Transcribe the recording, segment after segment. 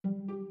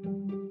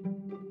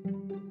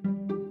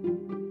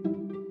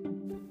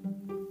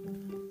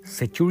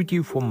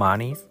security for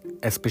money,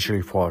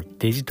 especially for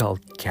digital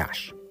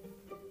cash.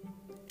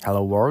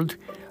 Hello world,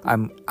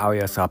 I'm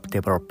iOS app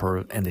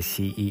developer and the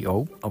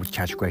CEO of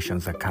Catch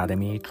Questions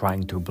Academy,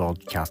 trying to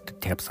broadcast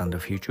tips on the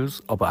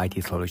futures of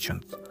IT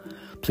solutions.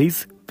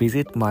 Please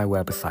visit my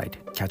website,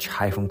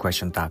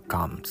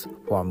 catch-questions.com,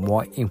 for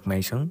more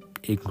information,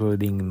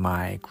 including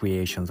my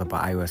creations of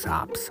iOS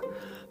apps.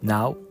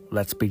 Now,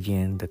 let's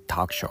begin the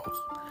talk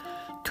shows.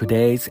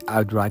 Today,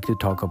 I'd like to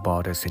talk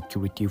about the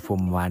security for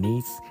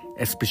monies,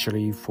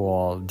 especially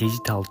for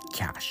digital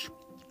cash.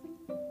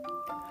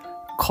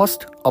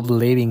 Cost of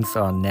livings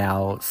are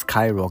now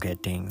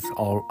skyrocketing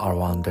all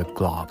around the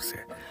globe.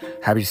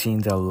 Have you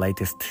seen the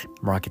latest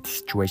market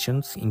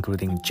situations,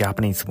 including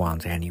Japanese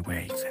ones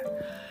anyways?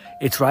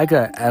 It's like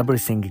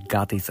everything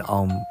got its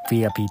own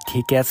VIP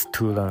tickets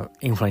to the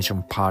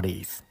inflation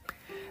parties.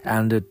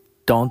 And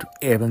don't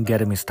even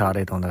get me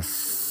started on the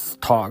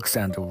stocks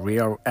and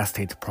real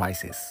estate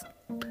prices.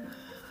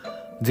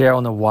 They're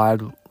on a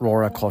wild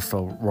roller coaster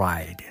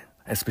ride,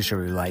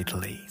 especially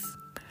lately.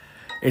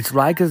 It's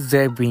like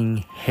they've been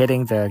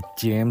hitting the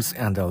gyms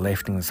and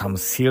lifting some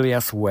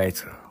serious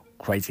weights.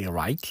 Crazy,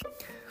 right?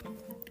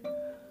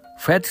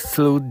 Fed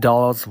threw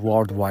dollars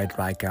worldwide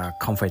like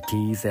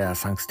confetti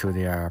thanks to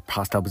their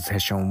past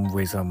obsession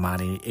with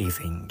money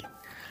easing.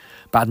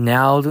 But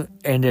now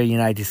in the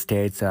United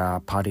States,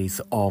 party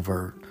is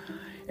over.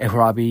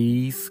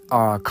 FRBs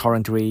are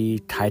currently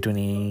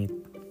tightening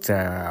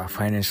the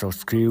financial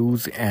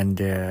screws and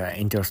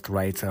interest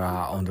rates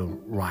are on the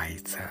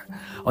rise.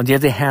 On the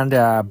other hand,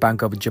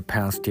 Bank of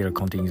Japan still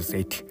continues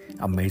its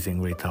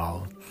amazing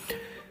result.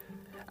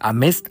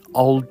 Amidst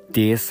all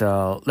this,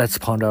 let's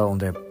ponder on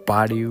the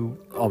value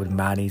of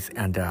money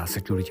and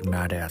security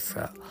matters.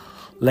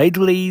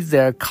 Lately,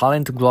 the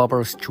current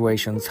global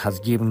situations has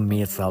given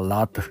me a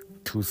lot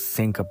to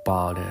think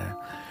about.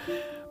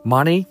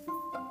 Money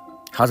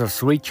has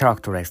three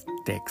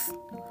characteristics: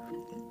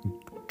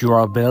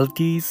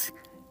 durabilities,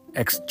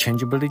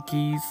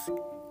 exchangeabilities,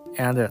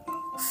 and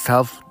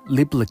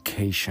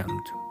self-replication.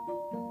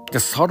 The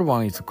third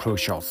one is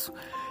crucial.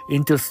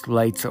 Interest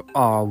rates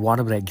are one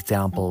of the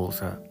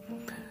examples.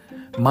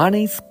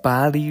 Money's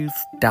value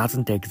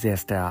doesn't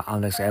exist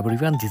unless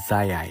everyone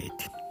desires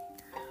it.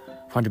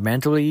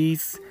 Fundamentally,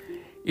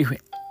 if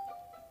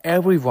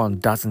everyone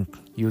doesn't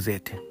use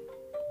it,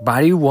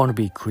 value won't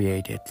be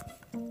created.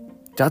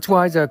 That's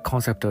why the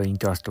concept of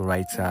interest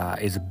rates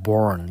is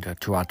born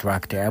to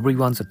attract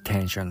everyone's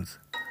attention.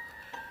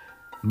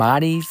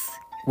 Money,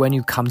 when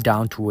you come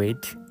down to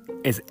it,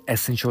 is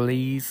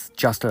essentially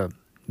just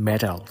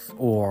metals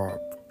or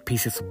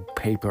pieces of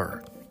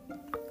paper.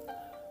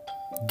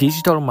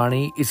 Digital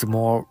money is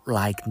more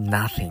like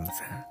nothing,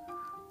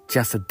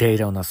 just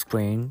data on a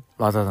screen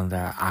rather than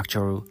the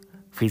actual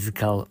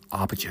physical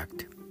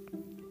object.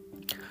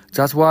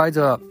 That's why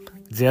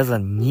there's a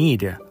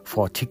need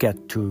for a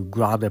ticket to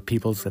grab the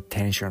people's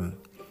attention.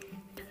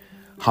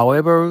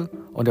 However,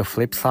 on the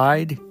flip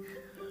side,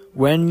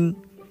 when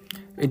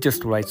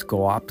interest rates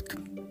go up,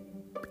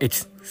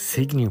 it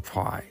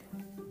signifies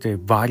the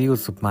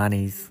values of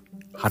money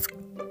has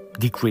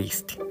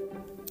decreased.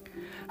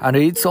 And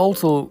it's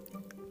also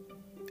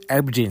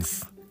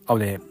evidence of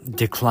the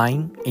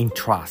decline in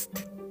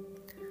trust.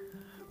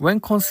 When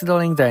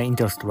considering the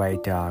interest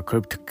rate,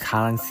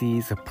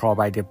 cryptocurrencies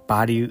provide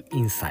value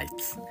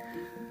insights.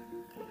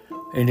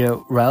 In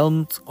the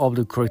realms of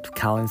the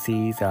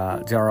cryptocurrencies,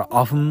 there are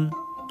often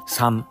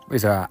some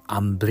with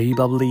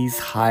unbelievably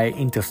high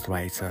interest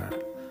rates.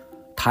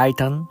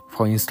 Titan,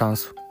 for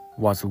instance,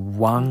 was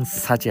one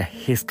such a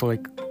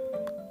historic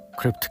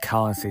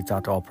cryptocurrency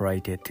that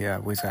operated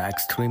with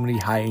extremely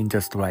high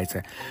interest rates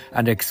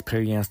and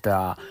experienced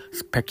a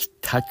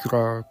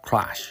spectacular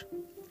crash.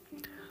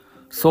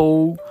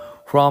 So,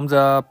 from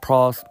the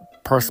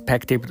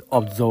perspective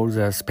of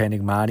those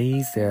spending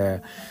money,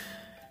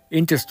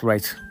 interest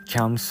rates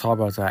can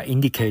serve as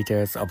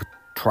indicators of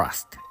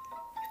trust.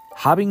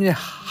 Having a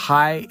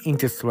high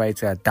interest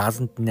rate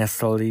doesn't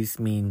necessarily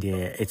mean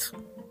that it's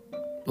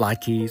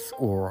likely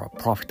or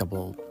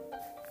profitable.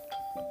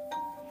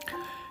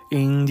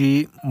 In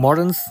the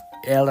modern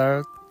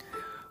era,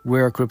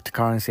 where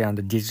cryptocurrency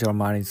and digital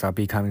monies are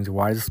becoming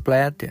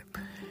widespread,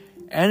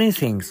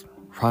 anything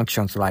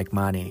functions like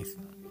money.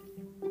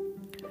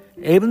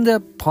 Even the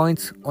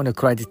points on the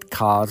credit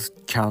cards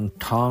can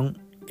turn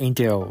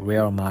into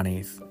real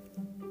money.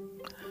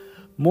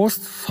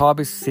 Most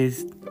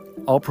services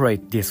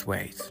operate this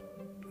way,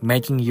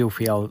 making you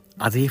feel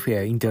as if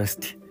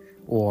interest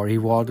or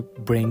reward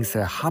brings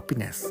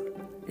happiness,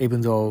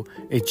 even though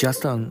it's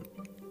just an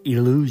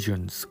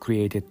illusions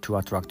created to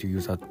attract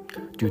users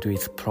due to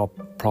its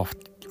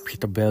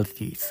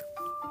profitabilities.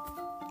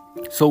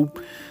 So,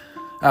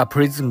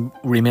 please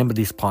remember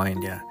this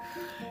point.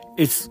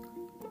 It's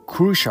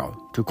crucial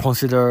to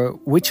consider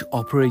which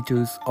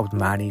operators of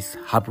money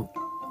have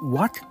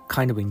what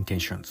kind of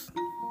intentions.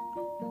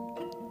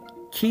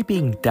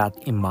 Keeping that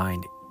in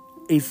mind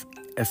is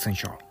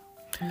essential.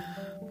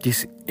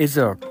 This is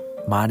a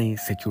money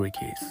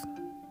securities.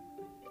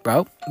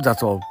 Well,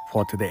 that's all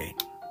for today.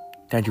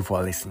 Thank you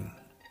for listening.